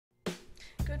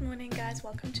Good morning guys,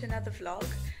 welcome to another vlog.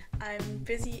 I'm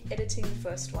busy editing the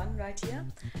first one right here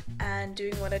and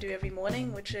doing what I do every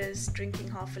morning, which is drinking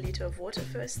half a liter of water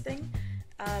first thing.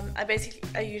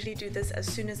 I usually do this as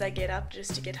soon as I get up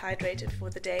just to get hydrated for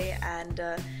the day, and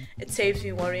it saves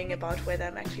me worrying about whether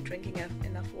I'm actually drinking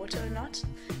enough water or not,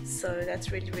 so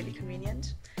that's really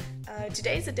convenient.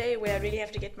 Today's a day where I really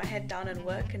have to get my head down and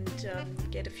work and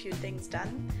get a few things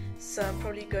done, so I'm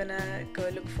probably gonna go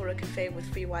look for a cafe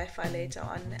with free Wi-Fi later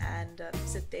on and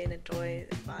sit there and enjoy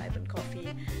the vibe and coffee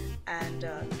and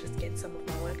just get some of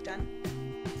my work done.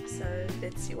 So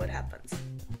let's see what happens.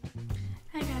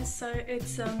 Hey guys, so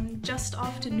it's just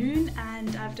afternoon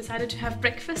and I've decided to have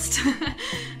breakfast.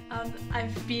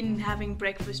 I've been having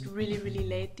breakfast really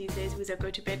late these days because I go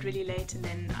to bed really late and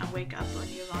then I wake up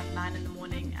only around 9 in the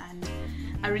morning, and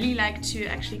I really like to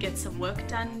actually get some work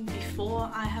done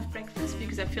before I have breakfast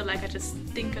because I feel like I just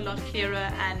think a lot clearer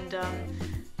and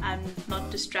I'm not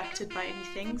distracted by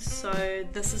anything. So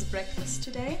this is breakfast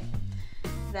today.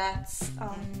 That's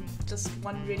just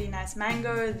one really nice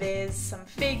mango, there's some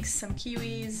figs, some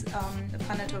kiwis, a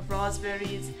punnet of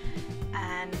raspberries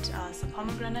and some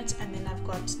pomegranate, and then I've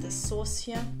got this sauce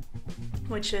here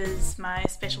which is my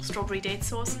special strawberry date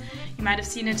sauce. You might have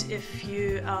seen it if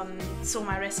you saw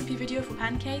my recipe video for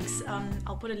pancakes.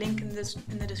 I'll put a link in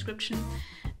the description.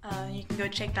 You can go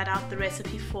check that out. The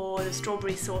recipe for the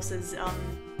strawberry sauce is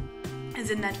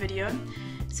in that video,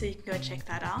 so you can go check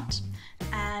that out.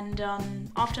 And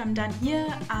after I'm done here,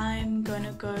 I'm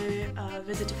gonna go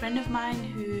visit a friend of mine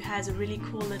who has a really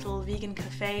cool little vegan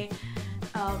cafe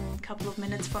a couple of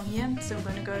minutes from here, so I'm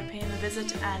gonna go pay him a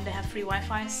visit, and they have free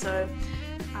Wi-Fi, so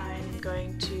I'm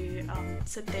going to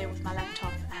sit there with my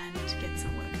laptop and get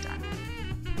some work done.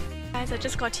 Guys, I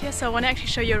just got here, so I want to actually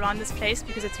show you around this place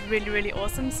because it's really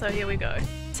awesome, so here we go.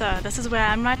 So this is where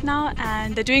I am right now,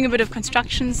 and they're doing a bit of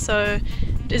construction, so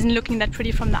it isn't looking that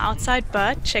pretty from the outside,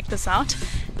 but check this out.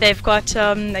 They've got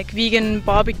like vegan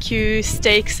barbecue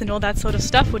steaks and all that sort of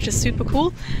stuff, which is super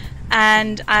cool.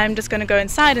 And I'm just going to go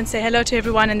inside and say hello to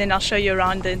everyone, and then I'll show you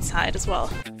around the inside as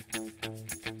well.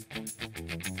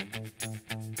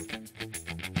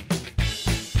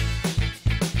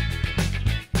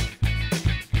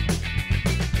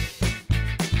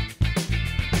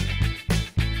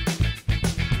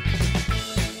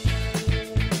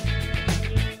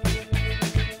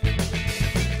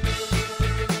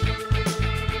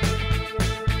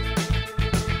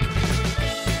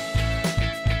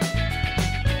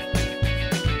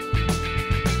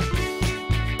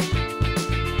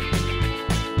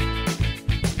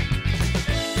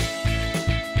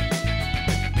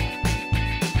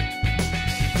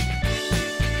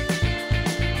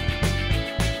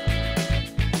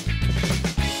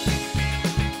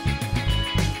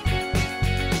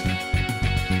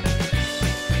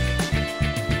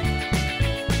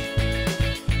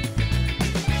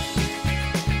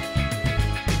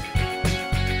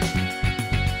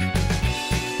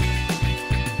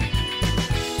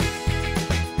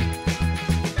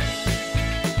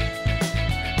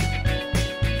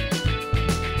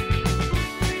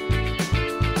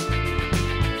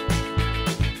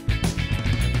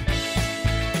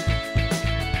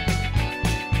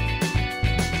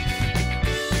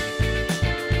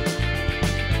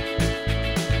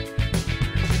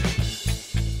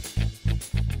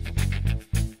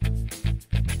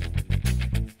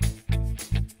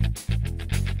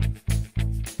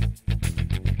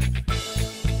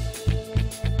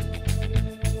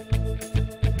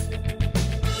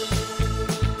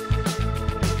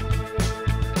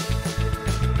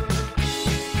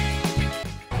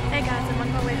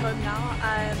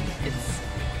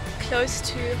 Close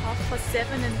to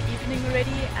 7:30 in the evening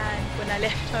already, and when I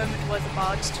left home it was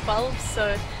about 12,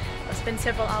 so I spent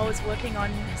several hours working on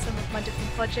some of my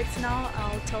different projects now.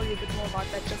 I'll tell you a bit more about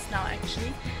that just now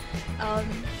actually. I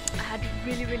had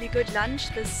really good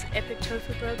lunch, this epic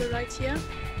tofu burger right here.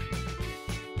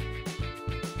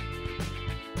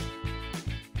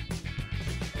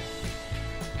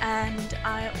 And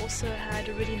I also had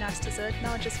a really nice dessert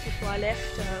now just before I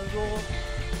left, a raw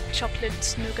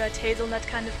chocolate nougat hazelnut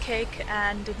kind of cake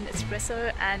and an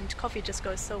espresso, and coffee just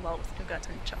goes so well with nougat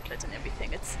and chocolate and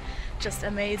everything. It's just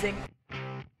amazing.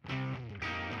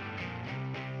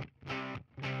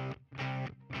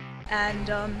 And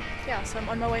yeah, so I'm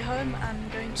on my way home. I'm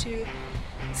going to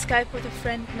Skype with a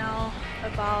friend now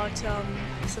about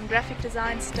some graphic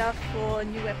design stuff for a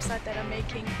new website that I'm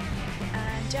making,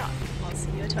 and yeah, I'll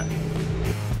see you at home.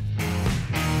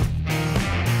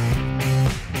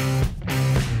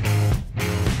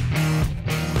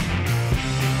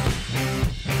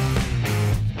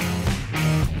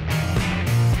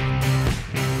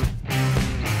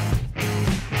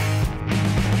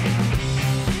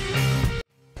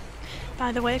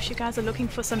 By the way, if you guys are looking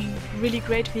for some really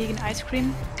great vegan ice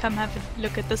cream, come have a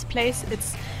look at this place.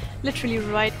 It's literally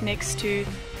right next to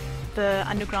the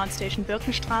underground station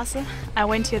Birkenstraße. I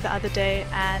went here the other day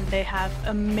and they have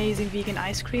amazing vegan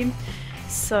ice cream.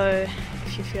 So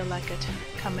if you feel like it,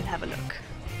 come and have a look.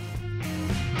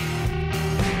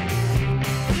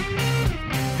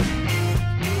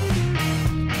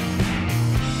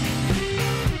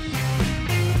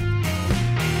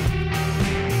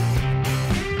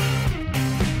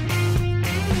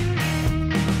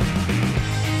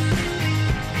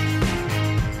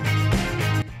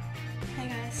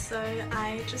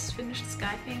 I just finished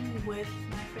Skyping with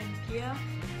my friend Pia,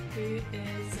 who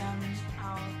is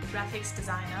our graphics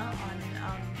designer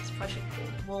on this project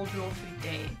called World Raw Food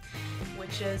Day,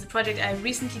 which is a project I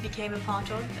recently became a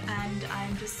part of, and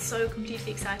I'm just so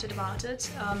completely excited about it.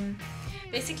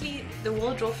 Basically, the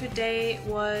World Raw Food Day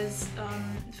was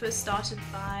first started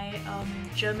by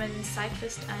German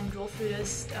cyclist and raw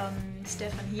foodist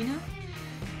Stefan Hine.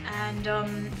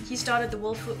 And he started the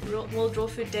World Raw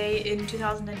Food Day in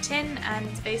 2010, and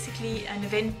it's basically an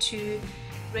event to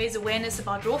raise awareness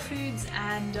about raw foods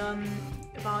and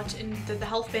about the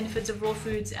health benefits of raw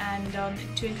foods, and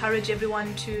to encourage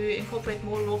everyone to incorporate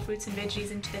more raw fruits and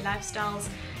veggies into their lifestyles.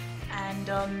 And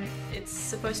it's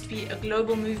supposed to be a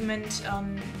global movement,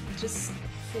 just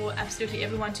for absolutely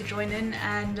everyone to join in.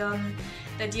 And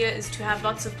the idea is to have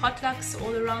lots of potlucks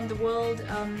all around the world,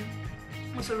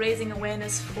 also raising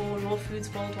awareness for raw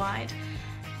foods worldwide.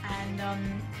 And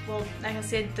well, like I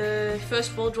said, the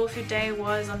first World Raw Food Day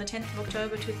was on the 10th of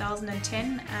October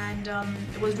 2010, and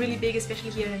it was really big,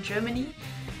 especially here in Germany.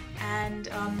 And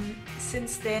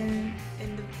since then,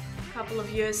 in the couple of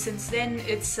years since then,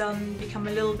 it's become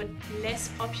a little bit less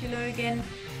popular again.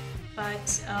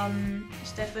 But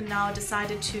Stefan now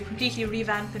decided to completely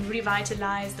revamp and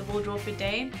revitalize the World Raw Food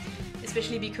Day,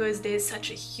 especially because there's such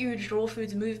a huge raw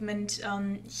foods movement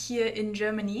here in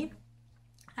Germany.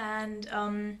 And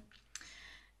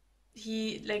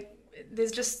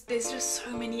there's just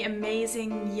so many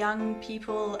amazing young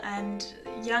people, and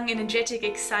young, energetic,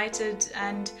 excited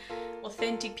and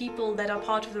authentic people that are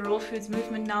part of the raw foods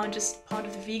movement now, just part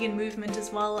of the vegan movement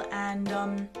as well.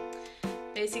 And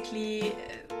basically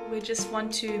we just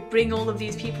want to bring all of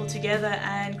these people together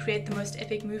and create the most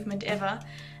epic movement ever.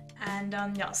 And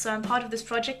yeah, so I'm part of this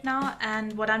project now,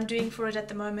 and what I'm doing for it at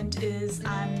the moment is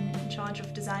I'm in charge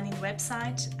of designing the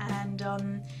website, and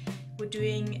we're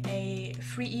doing a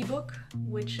free ebook,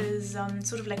 which is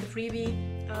sort of like a freebie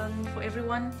for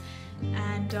everyone.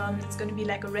 And it's going to be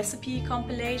like a recipe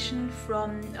compilation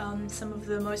from some of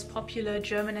the most popular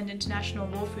German and international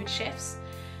raw food chefs.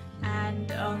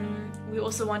 And we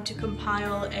also want to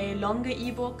compile a longer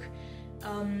ebook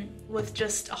with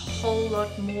just a whole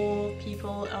lot more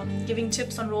people giving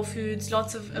tips on raw foods,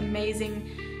 lots of amazing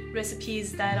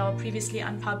recipes that are previously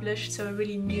unpublished, so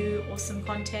really new, awesome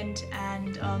content.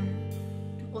 And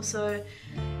also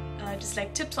just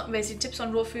like basically tips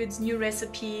on raw foods, new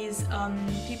recipes,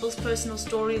 people's personal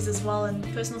stories as well, and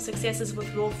personal successes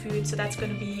with raw food. So that's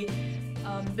going to be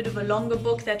a bit of a longer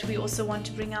book that we also want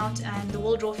to bring out. And the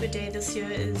World Raw Food Day this year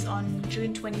is on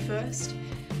June 21st.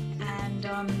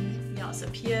 And yeah, so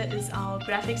Pia is our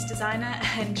graphics designer,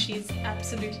 and she's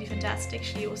absolutely fantastic.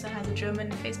 She also has a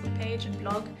German Facebook page and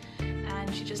blog,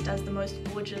 and she just does the most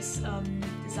gorgeous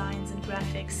designs and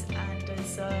graphics, and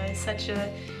is such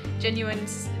a genuine,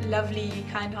 lovely,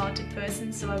 kind-hearted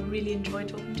person. So I really enjoyed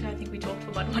talking to her. I think we talked for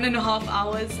about 1.5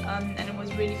 hours, and it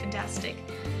was really fantastic.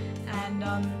 And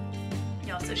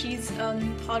yeah, so she's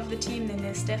part of the team. Then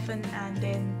there's Stefan, and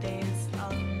then there's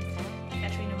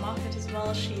Market as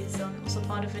well. She's also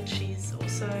part of it. She's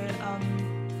also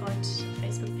got a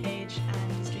Facebook page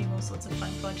and is doing all sorts of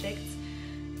fun projects.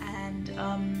 And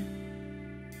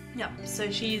yeah,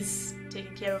 so she's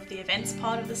taking care of the events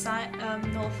part of the site,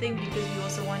 the whole thing, because we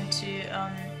also want to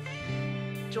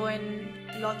join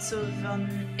lots of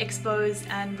expos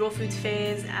and raw food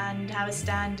fairs and have a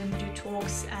stand and do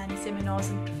talks and seminars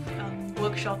and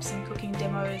workshops and cooking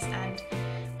demos and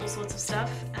all sorts of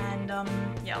stuff. And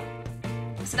yeah.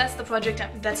 So that's the project,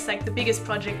 that's like the biggest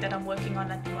project that I'm working on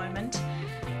at the moment.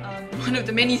 One of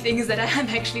the many things that I am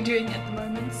actually doing at the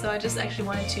moment. So I just actually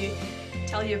wanted to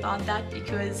tell you about that,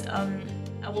 because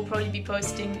I will probably be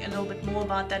posting a little bit more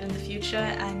about that in the future,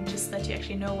 and just let you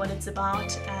actually know what it's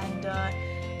about. And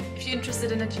if you're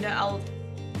interested in it, you know,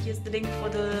 here's the link for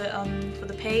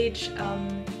the page,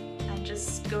 and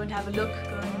just go and have a look,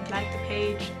 go and like the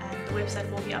page, and the website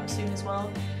will be up soon as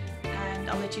well. And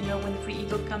I'll let you know when the free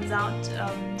ebook comes out,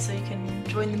 so you can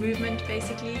join the movement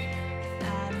basically.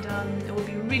 And it will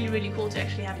be really, really cool to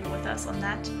actually have you with us on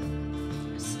that.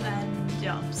 wardrobes, and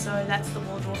yeah, so that's the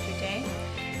wardrobe for today.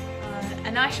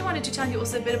 And I actually wanted to tell you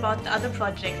also a bit about the other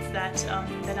projects that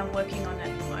I'm working on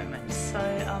at the moment. So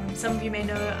some of you may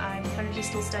know I'm currently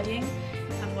still studying.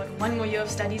 I've got 1 more year of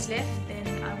studies left,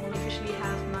 then I will officially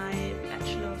have my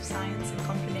Bachelor of Science in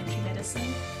Complementary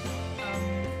Medicine.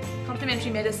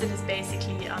 Complementary medicine is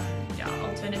basically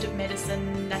alternative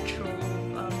medicine, natural,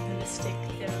 holistic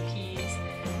therapies.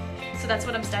 So that's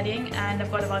what I'm studying, and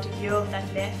I've got about a year of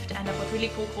that left, and I've got really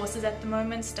cool courses at the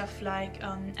moment, stuff like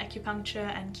acupuncture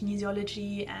and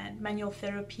kinesiology and manual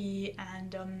therapy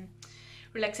and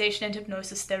relaxation and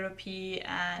hypnosis therapy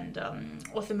and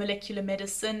orthomolecular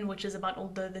medicine, which is about all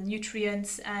the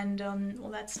nutrients and all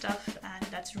that stuff, and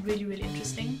that's really, really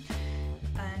interesting.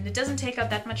 And it doesn't take up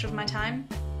that much of my time,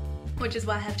 which is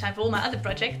why I have time for all my other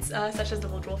projects, such as the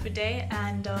World Raw Food Day,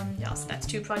 and yeah, so that's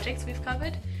 2 projects we've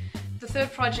covered. The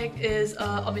third project is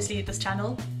obviously this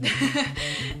channel,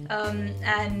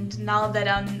 and now that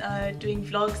I'm doing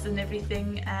vlogs and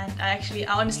everything, and I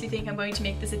honestly think I'm going to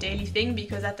make this a daily thing,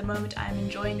 because at the moment I'm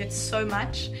enjoying it so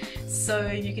much, so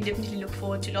you can definitely look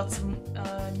forward to lots of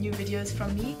new videos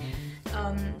from me.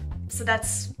 So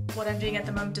that's what I'm doing at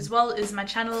the moment as well, is my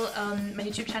channel, my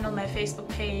YouTube channel, my Facebook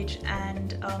page,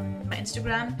 and my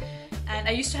Instagram. And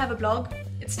I used to have a blog.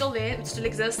 It's still there, it still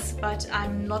exists, but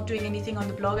I'm not doing anything on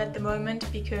the blog at the moment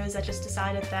because I just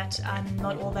decided that I'm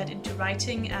not all that into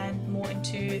writing and more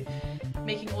into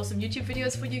making awesome YouTube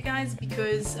videos for you guys,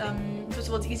 because first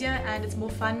of all, it's easier and it's more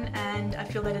fun, and I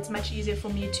feel that it's much easier for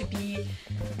me to be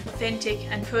authentic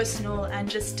and personal and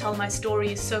just tell my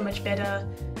stories so much better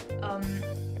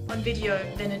on video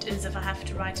than it is if I have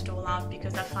to write it all out,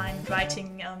 because I find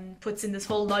writing puts in this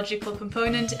whole logical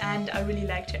component, and I really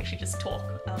like to actually just talk.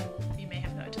 You may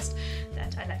have noticed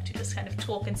that I like to just kind of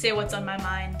talk and say what's on my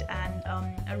mind, and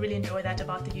I really enjoy that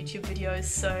about the YouTube videos.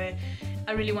 So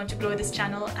I really want to grow this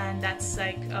channel, and that's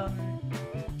like a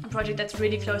project that's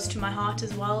really close to my heart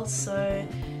as well. So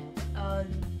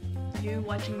you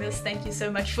watching this, thank you so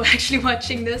much for actually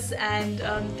watching this, and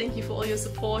thank you for all your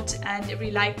support, and every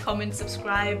like, comment,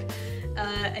 subscribe,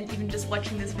 and even just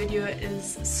watching this video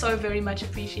is so very much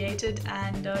appreciated,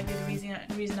 and you're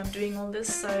the reason I'm doing all this.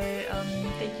 So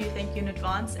thank you in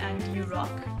advance, and you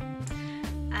rock.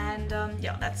 And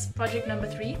yeah, that's project number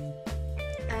 3.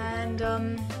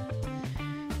 And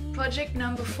project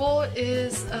number 4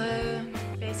 is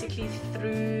basically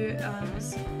through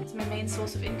it's my main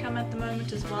source of income at the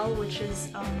moment as well, which is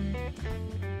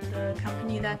the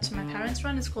company that my parents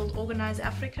run. Is called Organize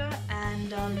Africa,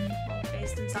 and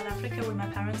based in South Africa where my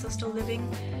parents are still living,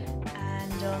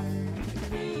 and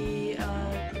we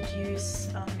produce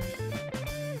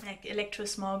like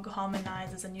electrosmog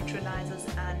harmonizers and neutralizers,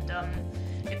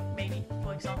 and maybe,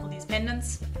 for example, these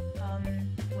pendants,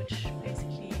 which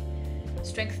basically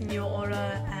strengthen your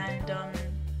aura and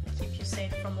keep you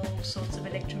safe from all sorts of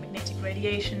electromagnetic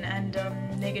radiation and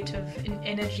negative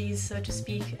energies, so to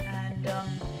speak. And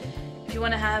if you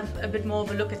want to have a bit more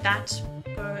of a look at that,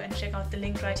 go and check out the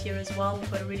link right here as well.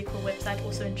 We've got a really cool website,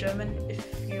 also in German, if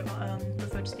you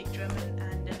prefer to speak German,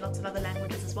 and in lots of other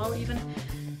languages as well even.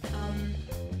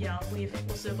 Yeah, we've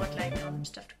also got like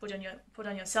stuff to put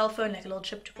on your cell phone, like a little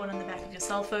chip to put on the back of your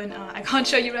cell phone. I can't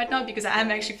show you right now because I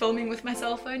am actually filming with my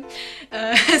cell phone,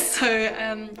 so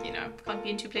you know, can't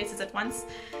be in 2 places at once.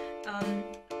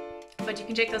 But you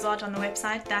can check those out on the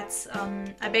website. That's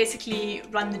I basically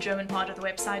run the German part of the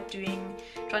website, doing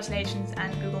translations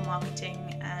and Google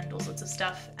marketing and all sorts of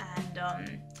stuff.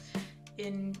 And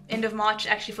in end of March,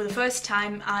 actually for the first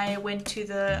time, I went to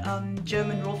the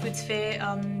German Raw Foods Fair,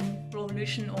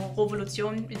 Revolution or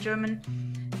Revolution in German,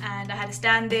 and I had a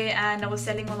stand there and I was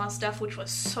selling all our stuff, which was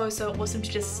so awesome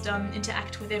to just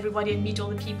interact with everybody and meet all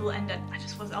the people. And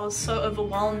I was so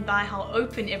overwhelmed by how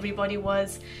open everybody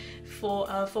was for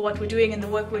what we're doing and the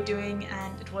work we're doing,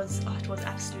 and it was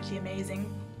absolutely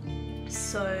amazing.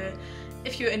 So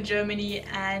if you're in Germany,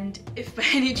 and if by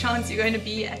any chance you're going to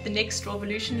be at the next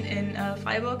Revolution in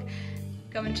Freiburg,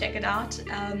 come and check it out.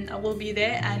 I will be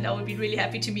there, and I will be really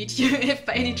happy to meet you if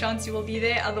by any chance you will be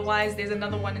there. Otherwise, there's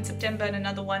another one in September and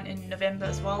another one in November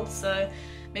as well, so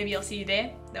maybe I'll see you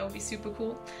there. That would be super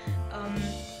cool.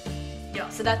 Yeah,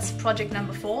 so that's project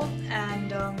number 4,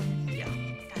 and yeah,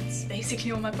 that's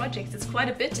basically all my projects. It's quite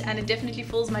a bit, and it definitely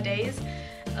fills my days.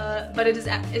 But it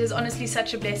is honestly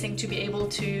such a blessing to be able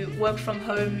to work from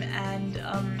home and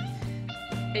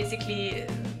basically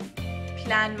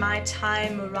plan my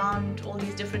time around all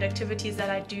these different activities that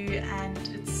I do, and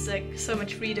it's like so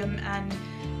much freedom, and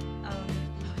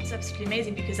it's absolutely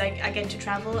amazing because I get to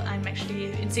travel. I'm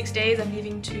actually, in 6 days, I'm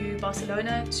leaving to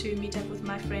Barcelona to meet up with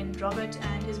my friend Robert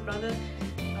and his brother.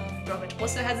 Robert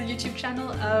also has a YouTube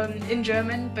channel in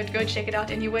German, but go check it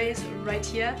out anyways, right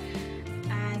here.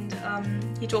 And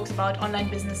he talks about online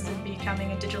businesses and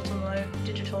becoming a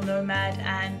digital nomad,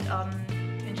 and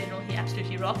in general he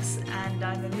absolutely rocks, and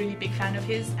I'm a really big fan of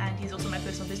his, and he's also my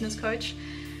personal business coach.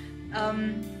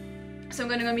 So I'm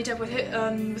going to go meet up with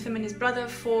him and his brother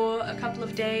for a couple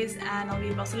of days, and I'll be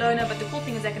in Barcelona. But the cool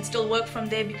thing is I can still work from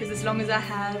there, because as long as I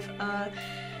have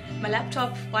my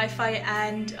laptop, Wi-Fi,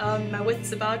 and my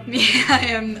wits about me, I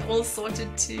am all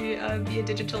sorted to be a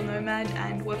digital nomad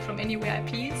and work from anywhere I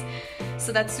please.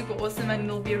 So that's super awesome, and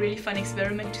it'll be a really fun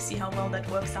experiment to see how well that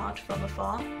works out from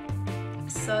afar.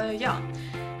 So yeah,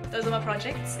 those are my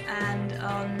projects, and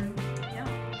yeah,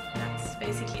 that's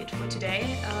basically it for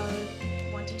today.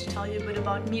 Wanted to tell you a bit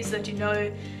about me so that you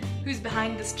know who's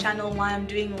behind this channel, why I'm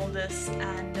doing all this,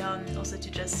 and also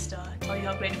to just tell you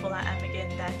how grateful I am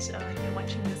again that you're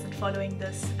watching this and following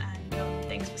this, and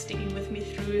thanks for sticking with me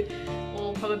through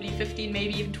all probably 15,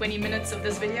 maybe even 20 minutes of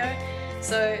this video.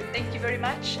 So thank you very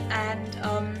much, and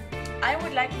I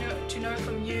would like to know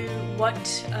from you what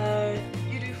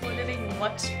you do for a living,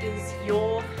 what is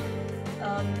your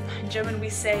in German we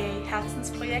say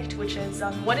Herzensprojekt, which is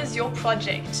what is your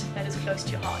project that is close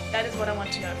to your heart? That is what I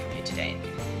want to know from you today.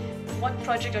 What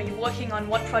project are you working on?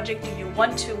 What project do you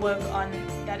want to work on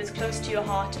that is close to your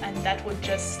heart and that would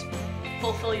just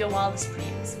fulfill your wildest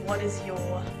dreams? What is your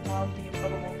wildly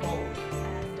improbable goal,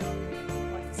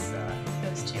 and what's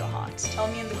close to your heart? Tell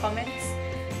me in the comments.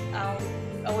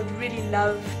 I would really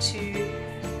love to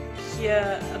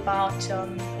hear about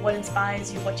what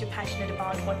inspires you, what you're passionate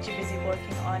about, what you're busy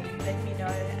working on. Let me know,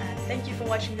 and thank you for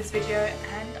watching this video,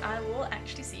 and I will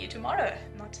actually see you tomorrow.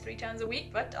 Not 3 times a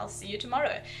week, but I'll see you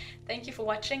tomorrow. Thank you for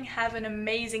watching. Have an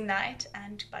amazing night,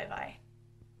 and bye bye.